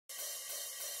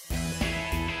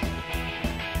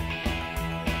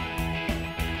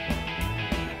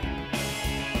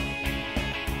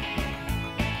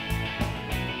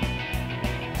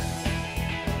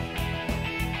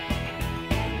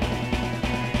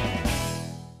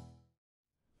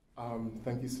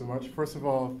Thank you so much. First of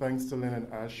all, thanks to Lynn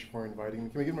and Ash for inviting me.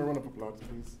 Can we give them a round of applause,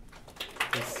 please?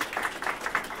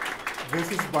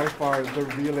 This is by far the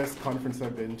realest conference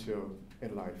I've been to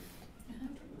in life.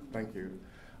 Thank you.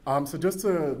 So just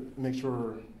to make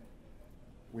sure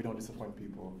we don't disappoint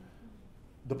people,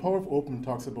 the power of open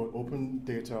talks about open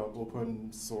data,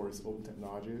 open source, open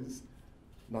technologies,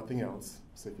 nothing else.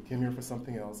 So if you came here for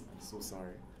something else, I'm so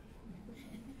sorry.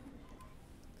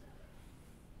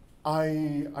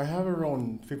 I have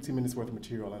around 15 minutes worth of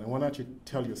material, and I want to actually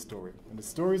tell you a story. And the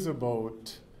story is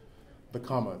about the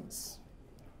commons,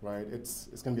 right? It's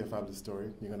going to be a fabulous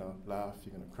story. You're going to laugh,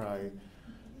 you're going to cry.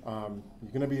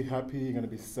 You're going to be happy, you're going to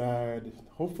be sad.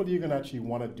 Hopefully you're going to actually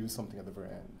want to do something at the very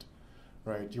end,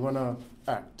 right? You want to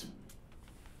act.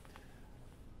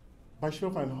 By show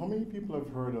of hands, how many people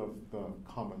have heard of the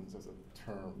commons as a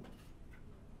term?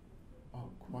 Oh,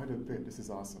 quite a bit. This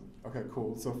is awesome. Okay,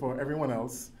 cool. So for everyone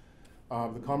else,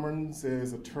 the commons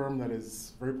is a term that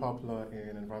is very popular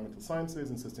in environmental sciences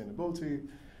and sustainability,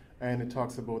 and it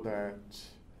talks about that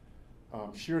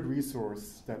shared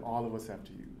resource that all of us have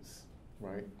to use,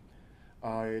 right?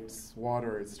 It's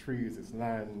water, it's trees, it's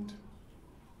land.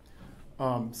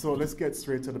 So let's get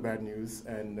straight to the bad news,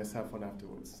 and let's have fun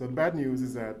afterwards. So the bad news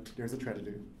is that there's a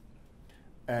tragedy,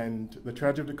 and the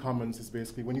tragedy of the commons is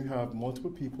basically when you have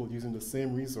multiple people using the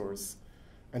same resource,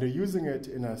 and they're using it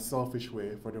in a selfish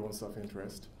way for their own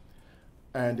self-interest,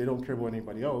 and they don't care about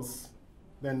anybody else,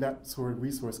 then that sort of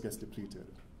resource gets depleted,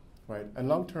 right? And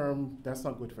long-term, that's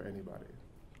not good for anybody.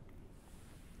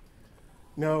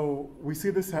 Now, we see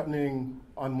this happening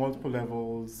on multiple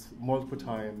levels, multiple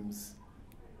times.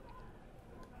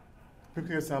 A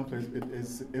quick example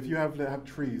is if you have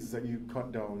trees that you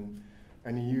cut down,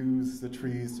 and you use the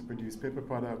trees to produce paper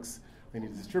products, then you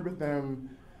distribute them,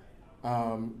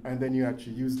 and then you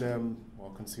actually use them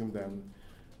or consume them,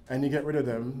 and you get rid of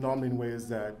them, normally in ways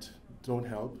that don't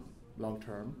help long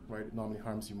term, right? It normally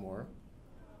harms you more.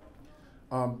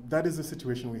 That is the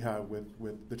situation we have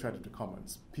with the tragedy of the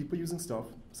commons. People using stuff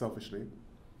selfishly,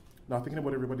 not thinking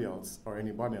about everybody else or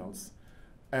anyone else,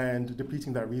 and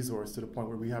depleting that resource to the point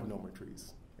where we have no more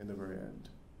trees in the very end.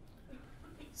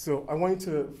 So I want you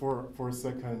to, for a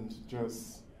second,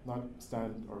 just not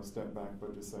stand or step back,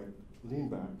 but just like lean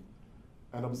back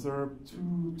and observe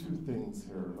two things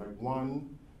here. Like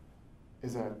one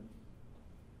is that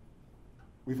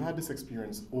we've had this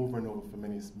experience over and over for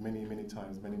many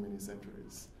times, many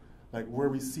centuries. Like where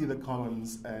we see the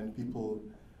commons and people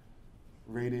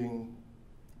raiding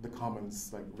the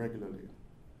commons like regularly.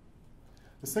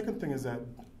 The second thing is that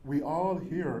we all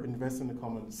here invest in the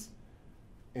commons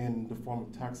in the form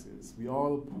of taxes. We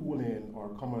all pool in our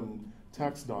common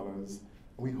tax dollars.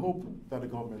 We hope that the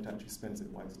government actually spends it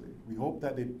wisely. We hope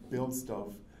that they build stuff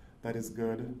that is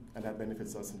good and that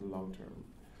benefits us in the long term.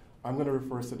 I'm going to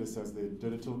refer to this as the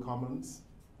digital commons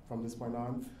from this point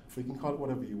on. So you can call it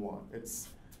whatever you want. It's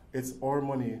our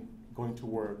money going to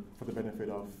work for the benefit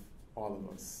of all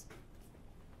of us.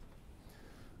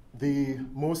 The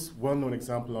most well-known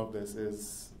example of this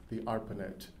is the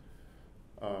ARPANET.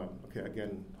 Okay,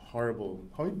 again, horrible.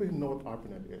 How many people know what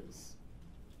ARPANET is?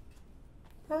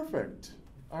 Perfect.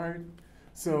 All right.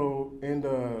 So in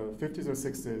the 50s or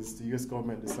 60s, the US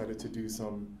government decided to do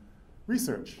some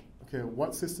research. Okay,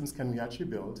 what systems can we actually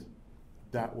build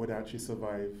that would actually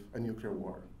survive a nuclear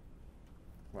war,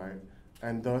 right?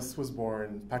 And thus was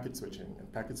born packet switching.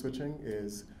 And packet switching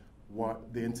is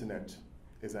what the internet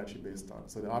is actually based on.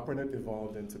 So the ARPANET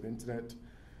evolved into the internet,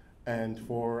 and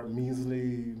for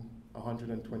measly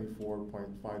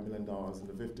 $124.5 million in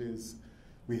the 50s,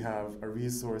 we have a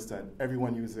resource that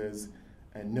everyone uses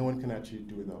and no one can actually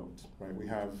do without, right? We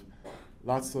have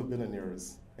lots of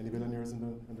billionaires. Any billionaires in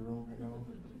the room right now?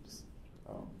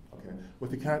 Oh, okay.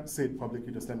 Well, if you can't say it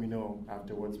publicly, just let me know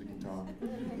afterwards, we can talk.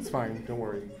 It's fine, don't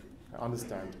worry, I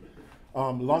understand.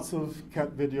 Lots of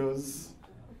cat videos,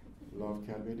 love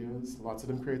cat videos, lots of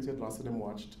them created, lots of them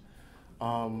watched.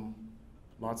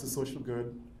 Lots of social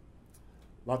good,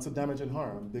 lots of damage and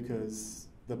harm because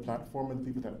the platform and the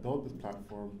people that built the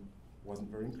platform wasn't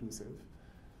very inclusive.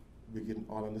 We can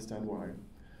all understand why.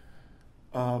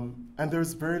 And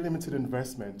there's very limited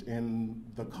investment in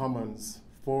the commons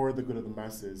for the good of the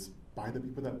masses by the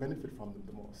people that benefit from them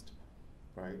the most,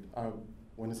 right?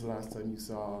 When is the last time you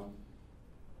saw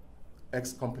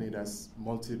X company that's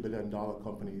multi-billion-dollar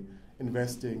company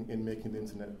investing in making the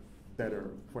internet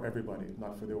better for everybody,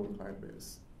 not for their own client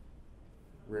base?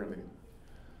 Rarely.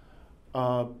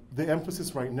 The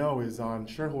emphasis right now is on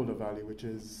shareholder value, which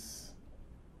is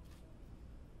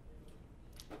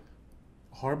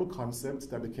horrible concept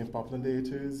that became popular in the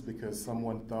 80s because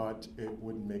someone thought it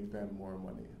would make them more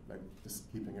money, like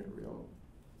just keeping it real.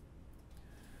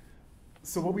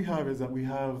 So what we have is that we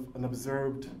have an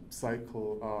observed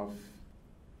cycle of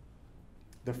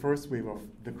the first wave of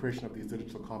the creation of these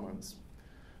digital commons,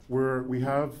 where we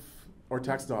have our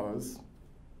tax dollars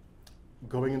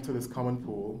going into this common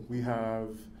pool. We have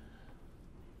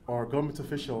our government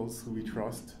officials who we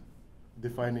trust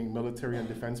defining military and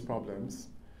defense problems.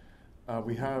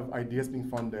 We have ideas being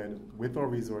funded with our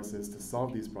resources to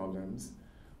solve these problems.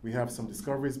 We have some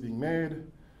discoveries being made,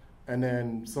 and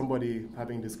then somebody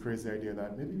having this crazy idea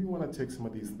that maybe we want to take some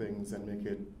of these things and make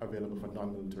it available for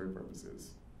non-military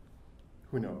purposes.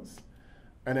 Who knows?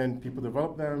 And then people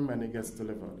develop them and it gets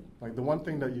delivered. Like the one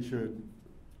thing that you should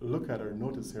look at or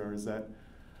notice here is that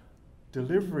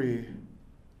delivery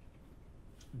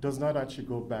does not actually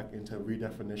go back into a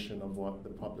redefinition of what the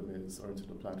problem is or into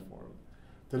the platform.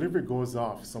 Delivery goes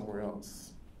off somewhere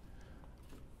else.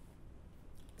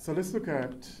 So let's look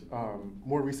at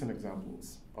more recent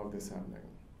examples of this happening.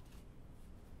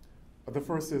 The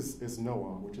first is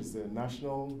NOAA, which is the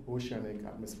National Oceanic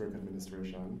Atmospheric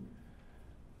Administration.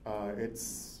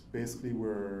 It's basically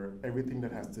where everything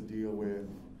that has to deal with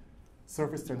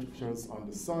surface temperatures on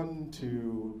the sun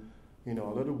to a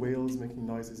lot of whales making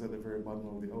noises at the very bottom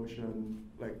of the ocean,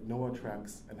 like NOAA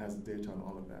tracks and has data on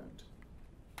all of that.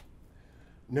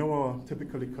 NOAA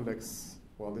typically collects,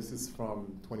 well, this is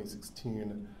from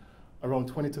 2016, around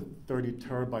 20 to 30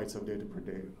 terabytes of data per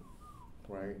day,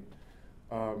 right?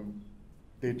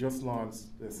 They just launched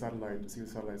a satellite, a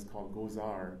series of satellites called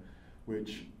GOES-R,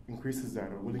 which increases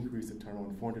that or will increase it to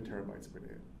around 400 terabytes per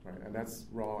day, right? And that's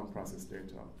raw and processed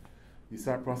data. You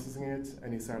start processing it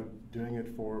and you start doing it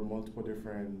for multiple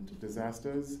different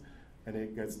disasters, and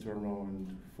it gets to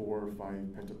around 4 or 5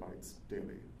 petabytes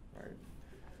daily, right?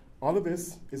 All of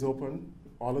this is open,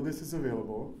 all of this is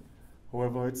available.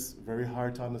 However, it's very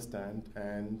hard to understand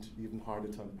and even harder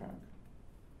to unpack.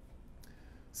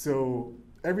 So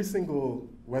every single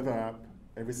weather app,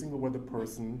 every single weather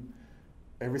person,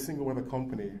 every single weather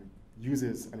company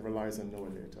uses and relies on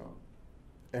NOAA data.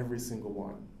 Every single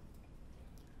one.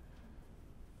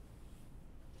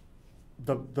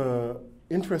 The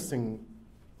interesting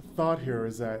thought here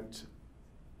is that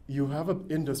you have an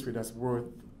industry that's worth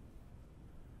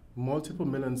multiple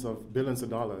billions of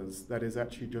dollars that is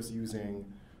actually just using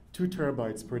 2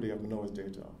 terabytes per day of NOAA's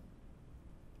data,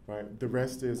 right? The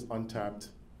rest is untapped.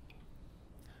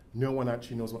 No one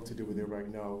actually knows what to do with it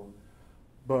right now.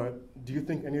 But do you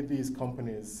think any of these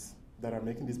companies that are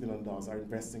making these $1 billion are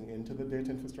investing into the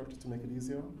data infrastructure to make it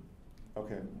easier?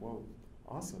 Okay, well,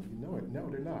 awesome, you know it. No,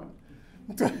 they're not.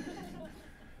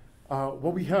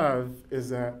 What we have is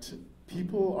that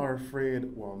people are afraid,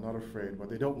 well, not afraid, but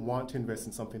they don't want to invest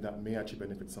in something that may actually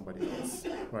benefit somebody else,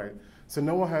 right? So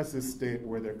NOAA has this state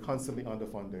where they're constantly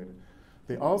underfunded.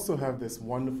 They also have this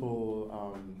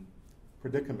wonderful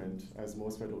predicament, as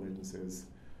most federal agencies,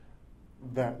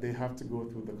 that they have to go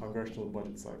through the congressional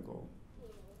budget cycle.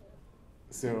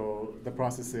 So the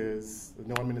process is the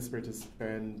NOAA administrators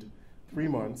spend 3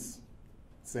 months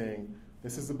saying,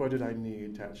 this is the budget I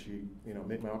need to actually,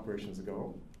 make my operations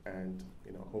go and,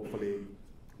 hopefully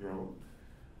grow.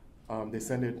 They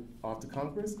send it off to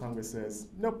Congress. Congress says,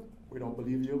 nope, we don't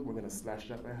believe you. We're going to slash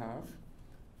that by half.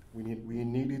 We need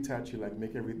you to actually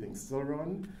make everything still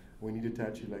run. We need you to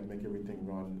actually make everything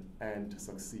run and to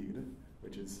succeed,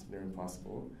 which is near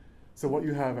impossible. So what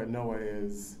you have at NOAA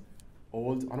is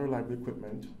old, unreliable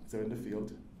equipment still in the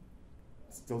field,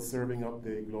 still serving up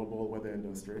the global weather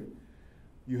industry.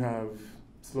 You have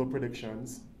slow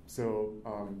predictions, so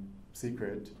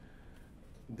secret.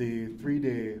 The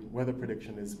 3-day weather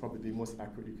prediction is probably the most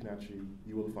accurate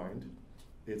you will find.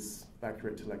 It's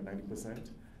accurate to 90%.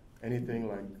 Anything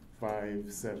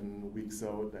 5-7 weeks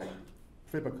out,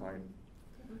 flip a coin,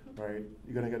 right?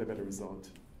 You're gonna get a better result.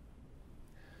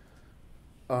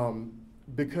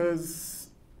 Because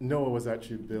NOAA was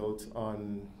actually built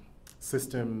on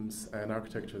systems and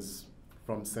architectures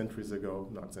from centuries ago,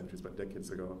 not centuries, but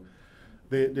decades ago,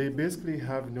 they basically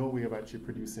have no way of actually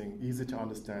producing easy to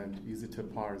understand, easy to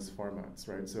parse formats,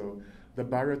 right? So the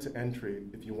barrier to entry,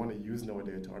 if you want to use NOAA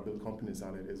data or build companies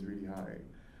on it, is really high,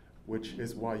 which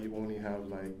is why you only have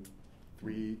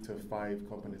 3 to 5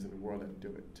 companies in the world that do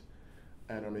it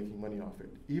and are making money off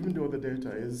it, even though the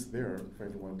data is there for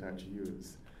everyone to actually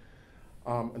use.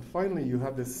 And finally, you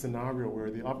have this scenario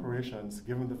where the operations,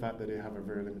 given the fact that they have a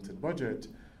very limited budget,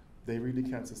 they really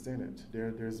can't sustain it.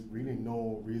 There's really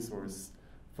no resource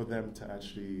for them to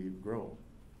actually grow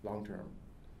long term.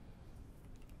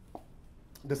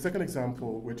 The second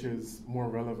example, which is more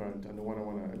relevant and the one I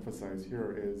want to emphasize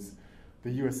here, is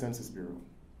the U.S. Census Bureau.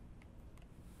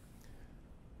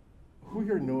 Who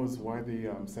here knows why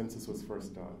the census was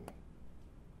first done?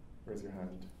 Raise your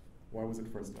hand. Why was it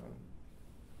first done?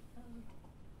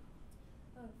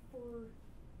 For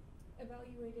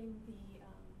evaluating the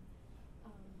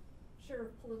share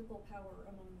of political power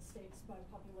among the states by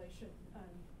population,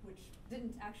 which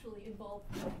didn't actually involve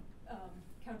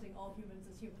counting all humans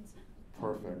as humans.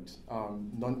 Perfect.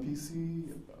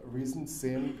 Non-PC reason,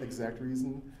 same exact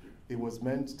reason. It was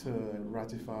meant to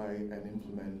ratify and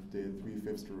implement the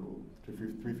 3/5 rule, the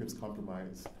 3/5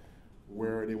 compromise,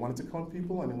 where they wanted to count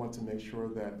people and they wanted to make sure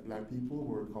that black people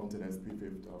were counted as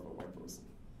 3/5 of a white person.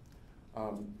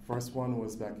 First one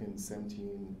was back in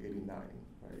 1789,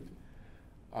 right?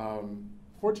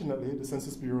 Fortunately, the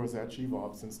Census Bureau has actually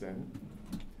evolved since then.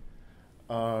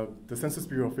 The Census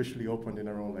Bureau officially opened in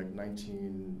around like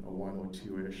 1901 or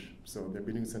 2-ish, so they've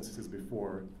been doing censuses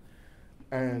before.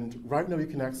 And right now you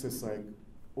can access like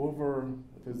over,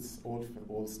 this old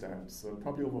stats, so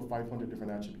probably over 500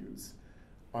 different attributes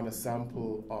on a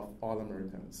sample of all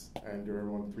Americans, and there are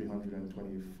around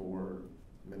 324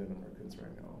 million Americans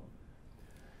right now.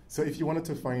 So if you wanted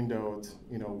to find out,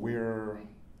 you know, where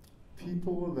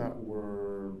people that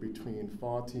were between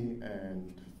 40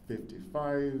 and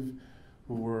 55,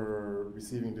 who were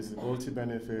receiving disability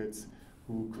benefits,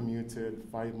 who commuted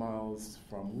 5 miles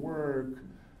from work,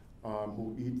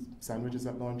 who eat sandwiches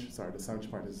at lunch, sorry, the sandwich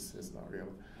part is not real.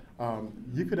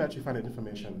 You could actually find that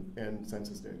information in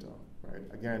census data, right?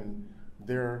 Again,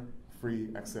 they're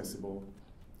free, accessible.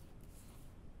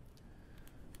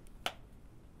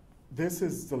 This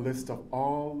is the list of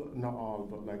all, not all,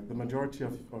 but like the majority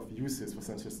of uses for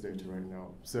census data right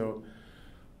now. So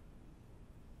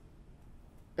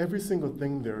every single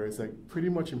thing there is like pretty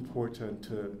much important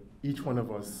to each one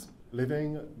of us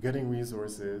living, getting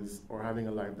resources, or having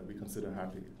a life that we consider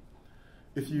happy.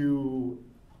 If you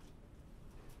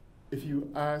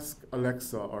ask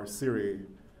Alexa or Siri,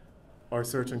 or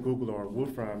search on Google or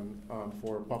Wolfram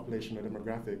for population or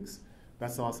demographics,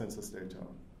 that's all census data.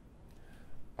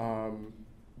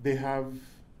 They have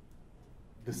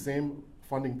the same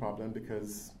funding problem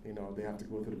because, you know, they have to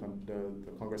go through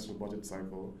the congressional budget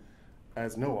cycle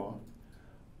as NOAA,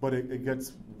 but it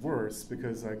gets worse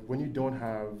because like when you don't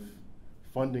have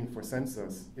funding for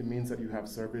census, it means that you have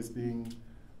surveys being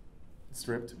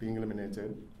stripped, being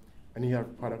eliminated, and you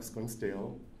have products going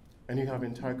stale, and you have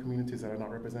entire communities that are not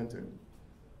represented.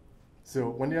 So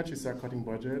when they actually start cutting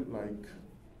budget, like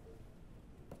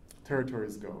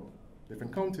territories go,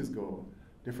 different counties go,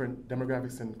 different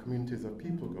demographics and communities of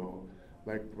people go.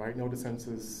 Like right now the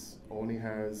census only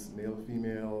has male,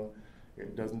 female.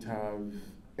 It doesn't have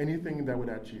anything that would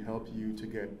actually help you to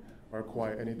get or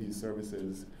acquire any of these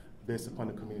services based upon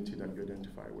the community that you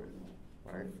identify with,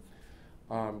 right?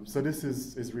 So this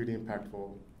is really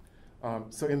impactful.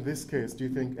 So in this case, do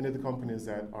you think any of the companies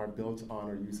that are built on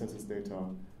or use census data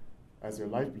as their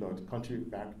lifeblood contribute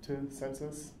back to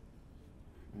census?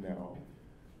 No.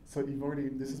 So you've already,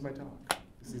 this is my talk.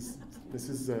 This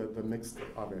is the mix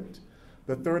of it.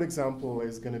 The third example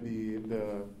is going to be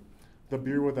the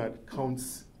bureau that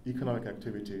counts economic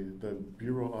activity, the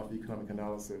Bureau of Economic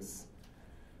Analysis.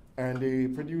 And they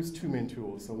produce 2 main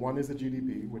tools. So one is the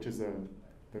GDP, which is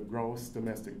the gross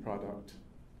domestic product.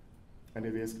 And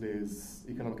it basically is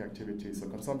economic activity, so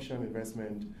consumption,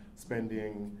 investment,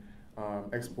 spending,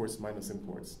 exports minus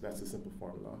imports. That's the simple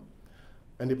formula.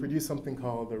 And they produce something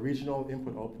called the Regional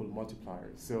Input-Output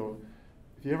Multiplier. So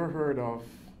if you ever heard of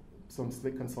some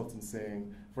slick consultants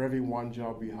saying, for every 1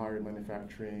 job we hire in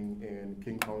manufacturing in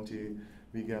King County,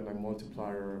 we get like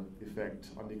multiplier effect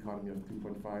on the economy of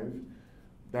 2.5.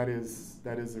 That is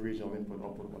the Regional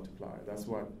Input-Output Multiplier. That's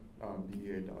what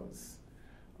BEA does.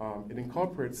 It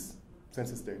incorporates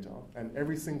census data, and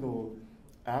every single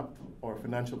app or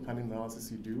financial planning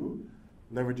analysis you do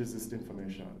leverages this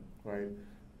information, right?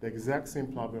 The exact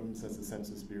same problems as the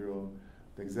Census Bureau,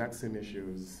 the exact same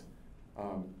issues,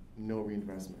 no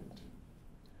reinvestment.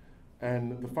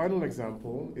 And the final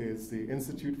example is the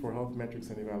Institute for Health Metrics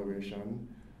and Evaluation.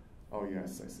 Oh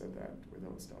yes, I said that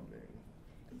without stumbling.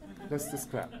 Let's just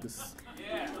clap.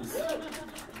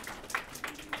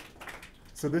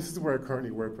 So this is where I currently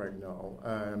work right now.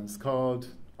 It's called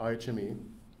IHME,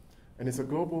 and it's a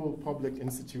global public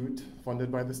institute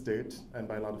funded by the state and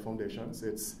by a lot of foundations.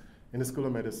 It's in the School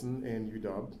of Medicine in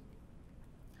UW.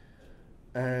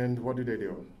 And what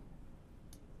do?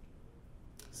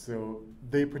 So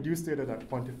they produce data that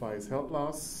quantifies health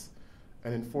loss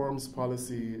and informs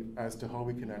policy as to how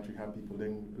we can actually have people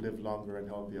live longer and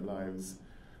healthier lives.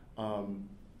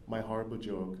 My horrible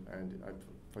joke, and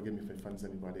forgive me if it offends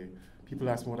anybody, people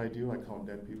ask me what I do, I count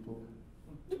dead people.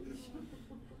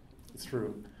 It's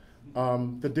true.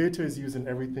 The data is used in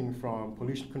everything from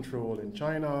pollution control in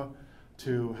China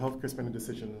to healthcare spending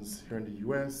decisions here in the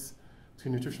US to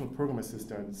nutritional program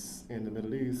assistance in the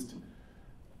Middle East.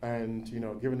 And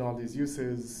given all these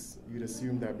uses, you'd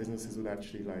assume that businesses would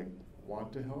actually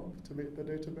want to help to make the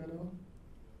data better.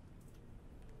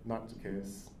 Not the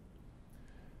case.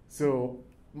 So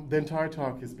the entire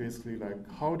talk is basically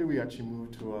how do we actually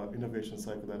move to an innovation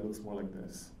cycle that looks more like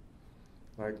this?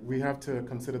 We have to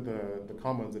consider the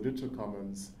commons, the digital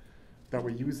commons that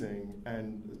we're using,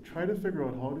 and try to figure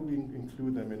out how do we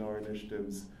include them in our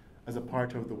initiatives as a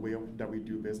part of the way that we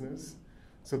do business,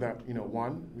 so that,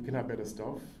 one, we can have better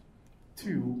stuff,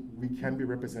 two, we can be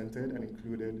represented and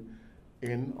included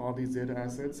in all these data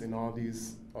assets, in all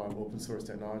these open source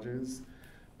technologies,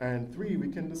 and three, we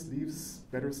can just leave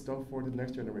better stuff for the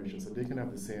next generation so they can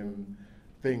have the same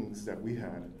things that we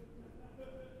had.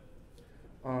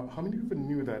 How many people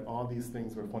knew that all these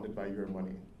things were funded by your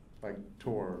money? Like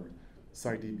Tor,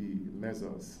 SciDB,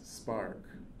 Mesos, Spark,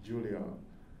 Julia?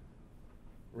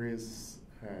 Raise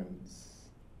hands.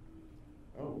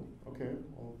 Oh, okay,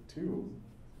 well, two.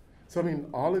 So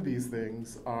all of these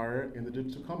things are in the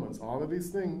digital commons. All of these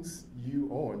things you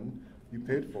own, you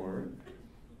paid for,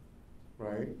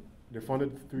 right? They're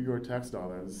funded through your tax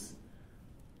dollars.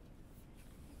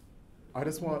 I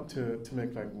just want to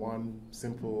make one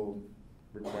simple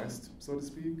request, so to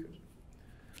speak.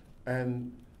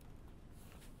 And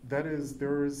that is,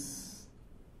 there's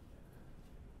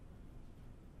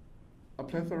a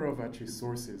plethora of actually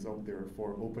sources out there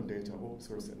for open data, open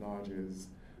source technologies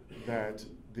that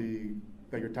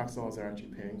your tax dollars are actually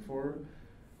paying for.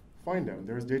 Find them.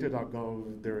 There's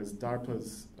data.gov, there's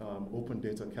DARPA's open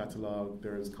data catalog,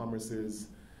 there's Commerce's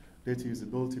data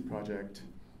usability project.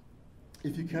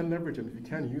 If you can leverage them, if you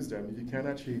can use them, if you can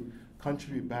actually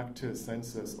contribute back to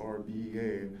Census or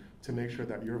BEA to make sure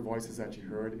that your voice is actually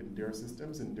heard in their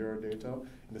systems, in their data,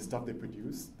 in the stuff they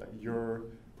produce, that your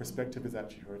perspective is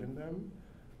actually heard in them,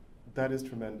 that is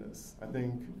tremendous. I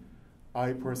think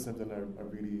I personally have done a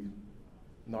really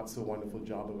not so wonderful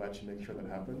job of actually making sure that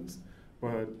happens,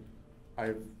 but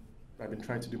I've been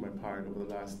trying to do my part over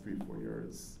the last 3-4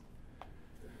 years.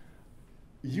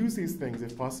 Use these things,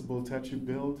 if possible, to actually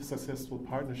build successful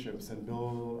partnerships and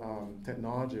build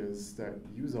technologies that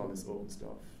use all this open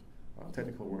stuff,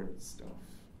 technical word stuff.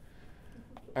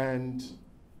 And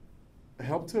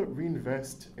help to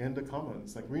reinvest in the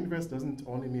commons. Reinvest doesn't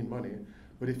only mean money,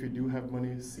 but if you do have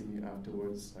money, see me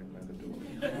afterwards, by the door.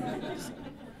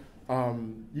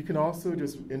 You can also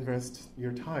just invest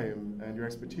your time and your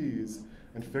expertise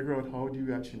and figure out how do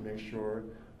you actually make sure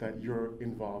that you're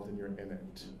involved and you're in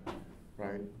it.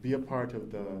 Right? Be a part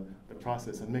of the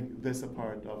process and make this a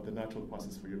part of the natural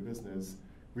process for your business,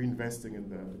 reinvesting in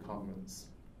the commons.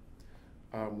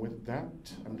 With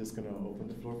that, I'm just going to open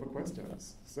the floor for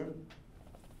questions. So.